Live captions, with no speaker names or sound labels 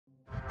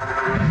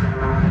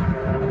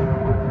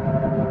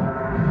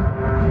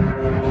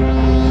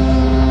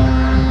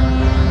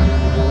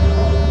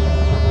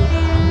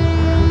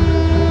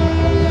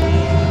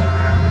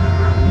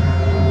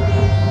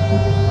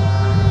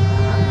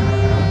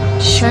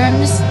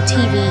Worms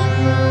TV.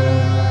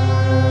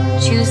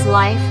 Choose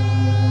life.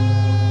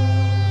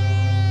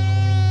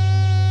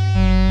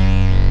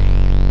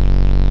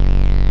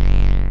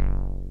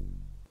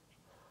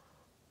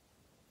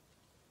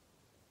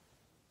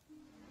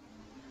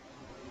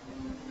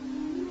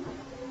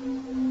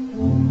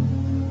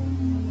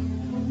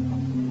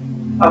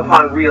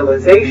 Upon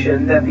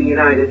realization that the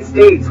United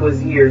States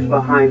was years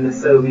behind the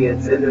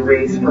Soviets in the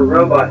race for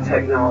robot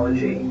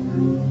technology,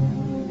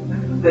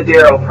 the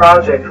D.A.R.Y.L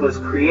project was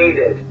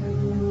created.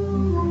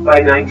 By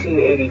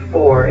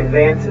 1984,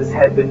 advances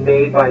had been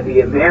made by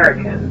the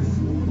Americans.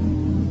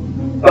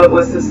 But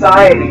was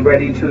society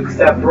ready to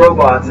accept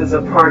robots as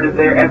a part of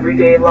their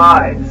everyday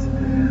lives?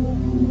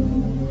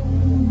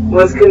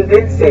 Was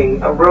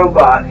convincing a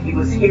robot he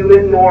was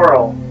human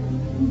moral?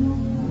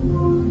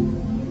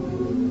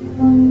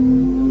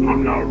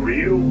 I'm not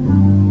real.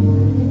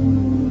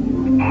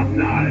 I'm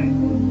not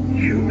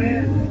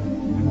human.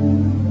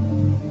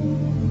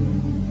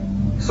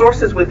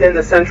 Sources within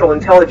the Central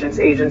Intelligence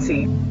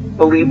Agency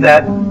believe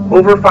that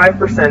over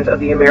 5% of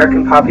the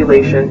American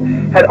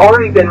population had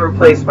already been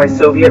replaced by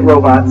Soviet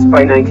robots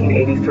by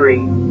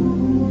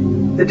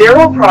 1983. The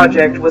D.A.R.Y.L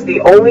project was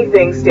the only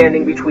thing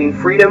standing between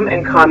freedom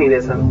and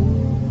communism.